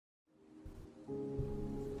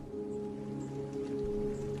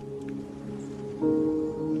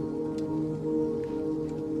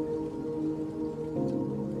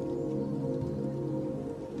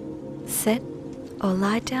or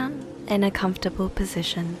lie down in a comfortable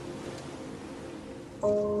position.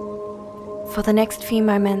 For the next few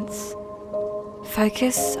moments,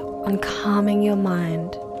 focus on calming your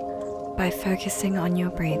mind by focusing on your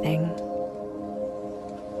breathing.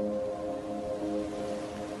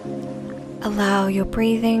 Allow your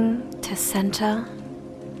breathing to center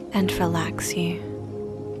and relax you.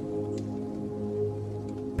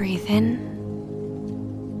 Breathe in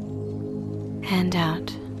and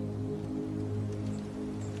out.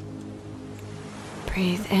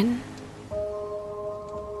 Breathe in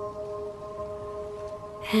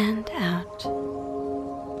and out.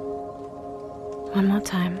 One more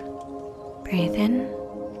time. Breathe in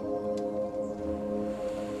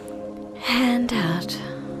and out.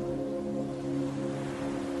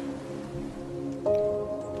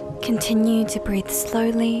 Continue to breathe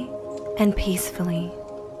slowly and peacefully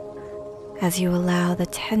as you allow the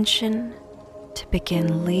tension to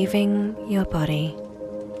begin leaving your body.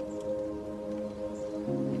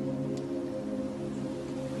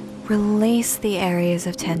 Release the areas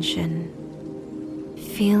of tension,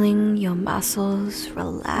 feeling your muscles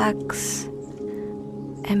relax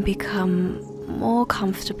and become more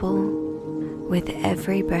comfortable with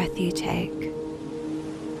every breath you take.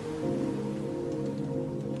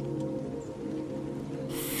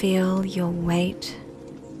 Feel your weight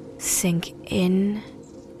sink in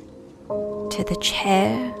to the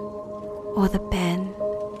chair or the bed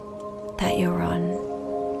that you're on.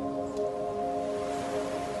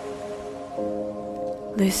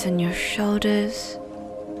 Loosen your shoulders,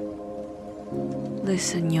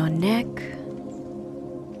 loosen your neck,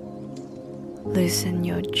 loosen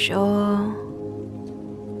your jaw,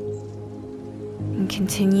 and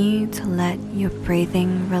continue to let your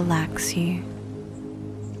breathing relax you.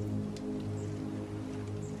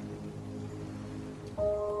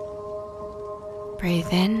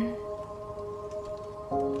 Breathe in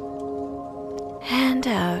and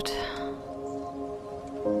out.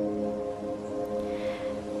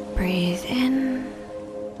 Breathe in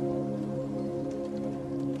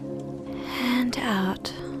and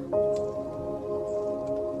out.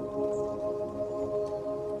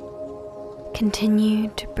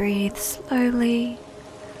 Continue to breathe slowly,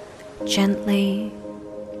 gently,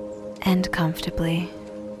 and comfortably.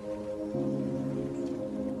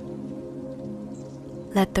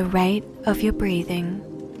 Let the rate of your breathing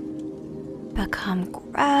become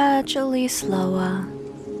gradually slower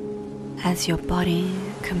as your body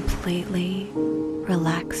completely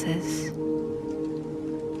relaxes.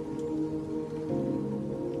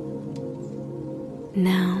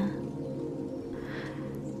 Now,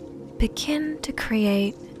 begin to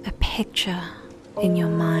create a picture in your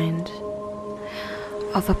mind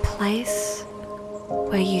of a place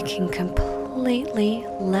where you can completely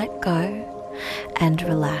let go and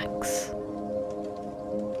relax.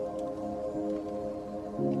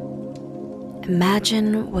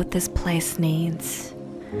 Imagine what this place needs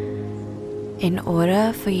in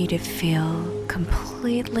order for you to feel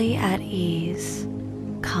completely at ease,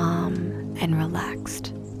 calm, and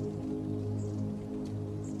relaxed.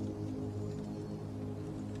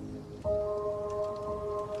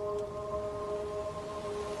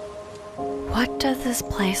 What does this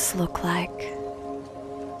place look like?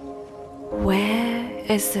 Where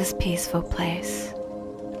is this peaceful place?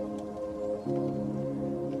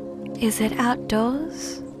 Is it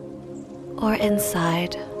outdoors or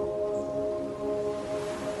inside?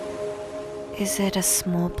 Is it a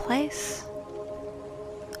small place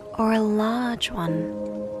or a large one?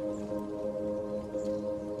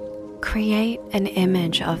 Create an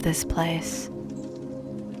image of this place.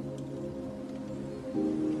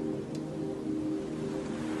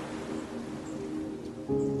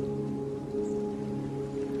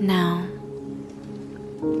 Now,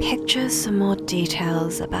 picture some more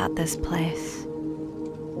details about this place.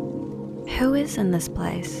 Who is in this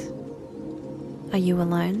place? Are you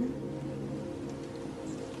alone?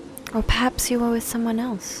 Or perhaps you are with someone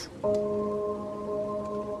else?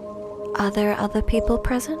 Are there other people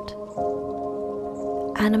present?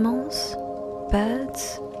 Animals?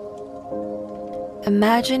 Birds?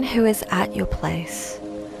 Imagine who is at your place,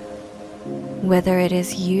 whether it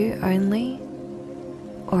is you only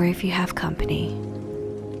or if you have company.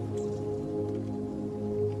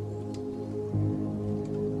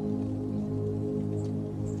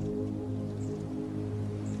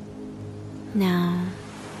 Now,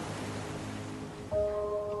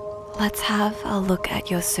 let's have a look at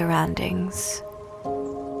your surroundings.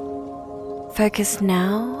 Focus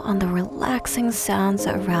now on the relaxing sounds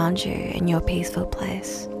around you in your peaceful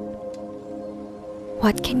place.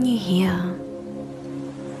 What can you hear?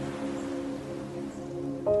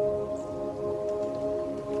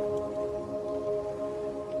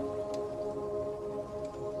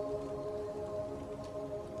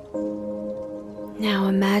 Now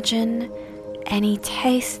imagine any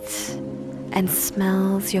tastes and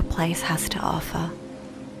smells your place has to offer.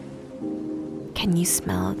 Can you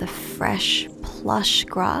smell the fresh, plush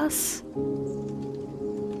grass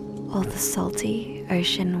or the salty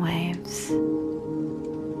ocean waves?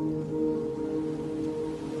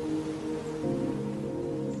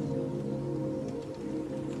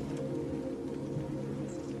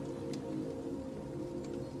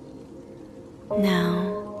 Now,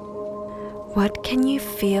 what can you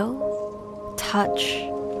feel, touch,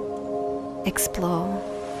 explore?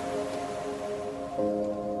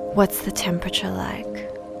 What's the temperature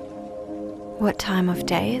like? What time of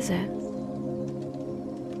day is it?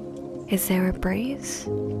 Is there a breeze?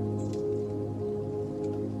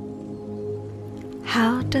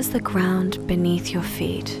 How does the ground beneath your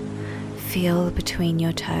feet feel between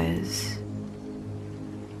your toes?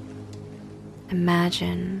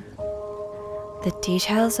 Imagine the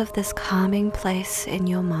details of this calming place in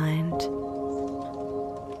your mind.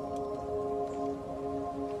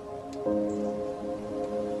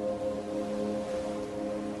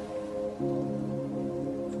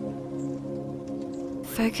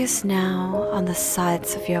 Focus now on the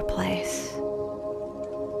sides of your place.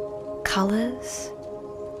 Colors,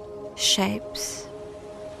 shapes,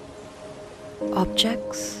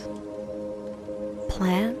 objects,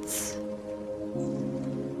 plants,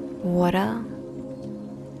 water,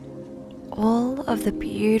 all of the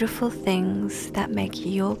beautiful things that make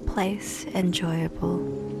your place enjoyable.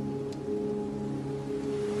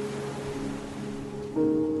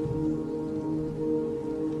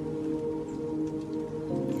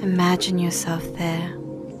 Imagine yourself there.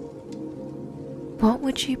 What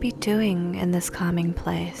would you be doing in this calming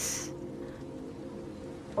place?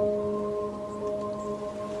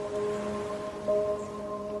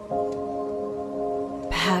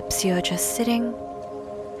 Perhaps you're just sitting,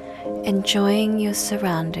 enjoying your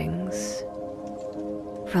surroundings,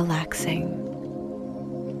 relaxing.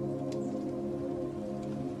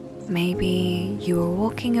 Maybe you are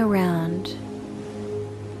walking around,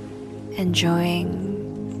 enjoying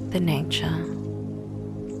the nature.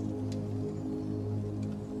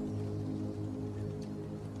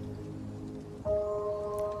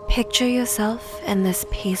 Picture yourself in this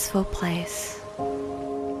peaceful place.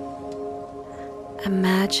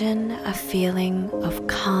 Imagine a feeling of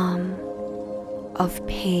calm, of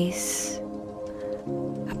peace,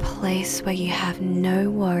 a place where you have no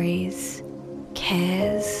worries,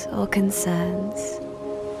 cares, or concerns,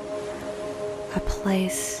 a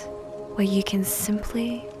place where you can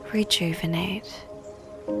simply rejuvenate,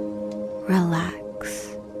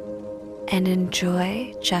 relax, and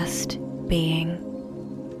enjoy just being.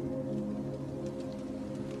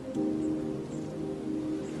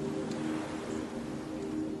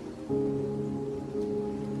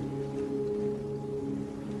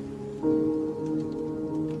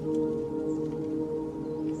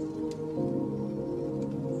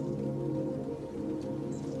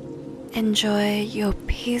 Enjoy your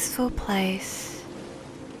peaceful place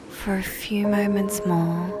for a few moments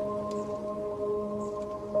more.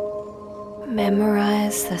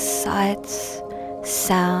 Memorize the sights,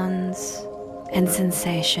 sounds, and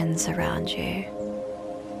sensations around you.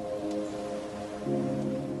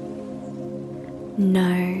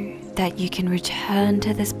 Know that you can return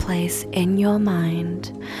to this place in your mind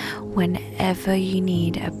whenever you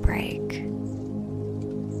need a break.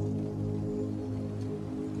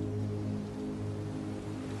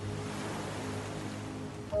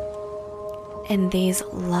 In these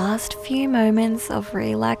last few moments of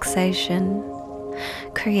relaxation,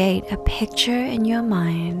 create a picture in your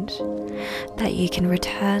mind that you can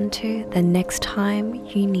return to the next time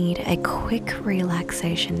you need a quick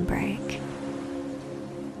relaxation break.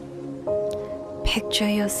 Picture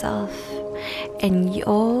yourself in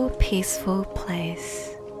your peaceful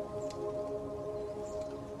place.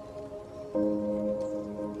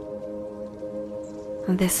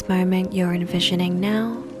 This moment you're envisioning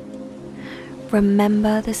now,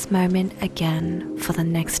 remember this moment again for the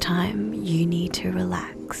next time you need to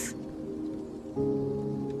relax.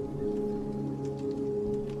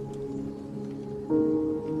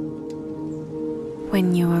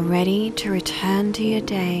 When you are ready to return to your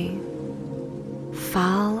day,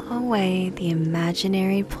 file away the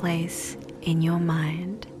imaginary place in your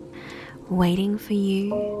mind, waiting for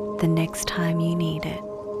you the next time you need it.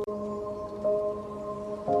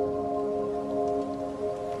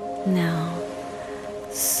 Now,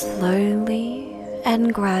 slowly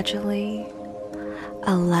and gradually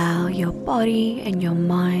allow your body and your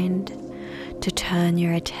mind to turn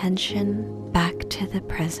your attention back to the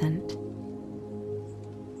present.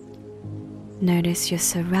 Notice your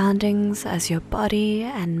surroundings as your body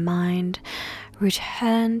and mind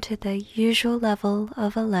return to their usual level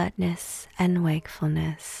of alertness and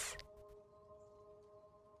wakefulness.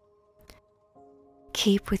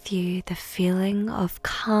 Keep with you the feeling of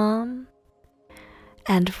calm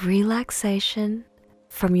and relaxation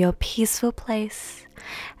from your peaceful place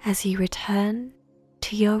as you return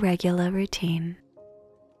to your regular routine.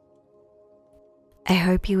 I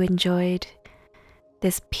hope you enjoyed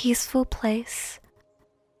this peaceful place,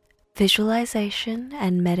 visualization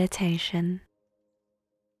and meditation.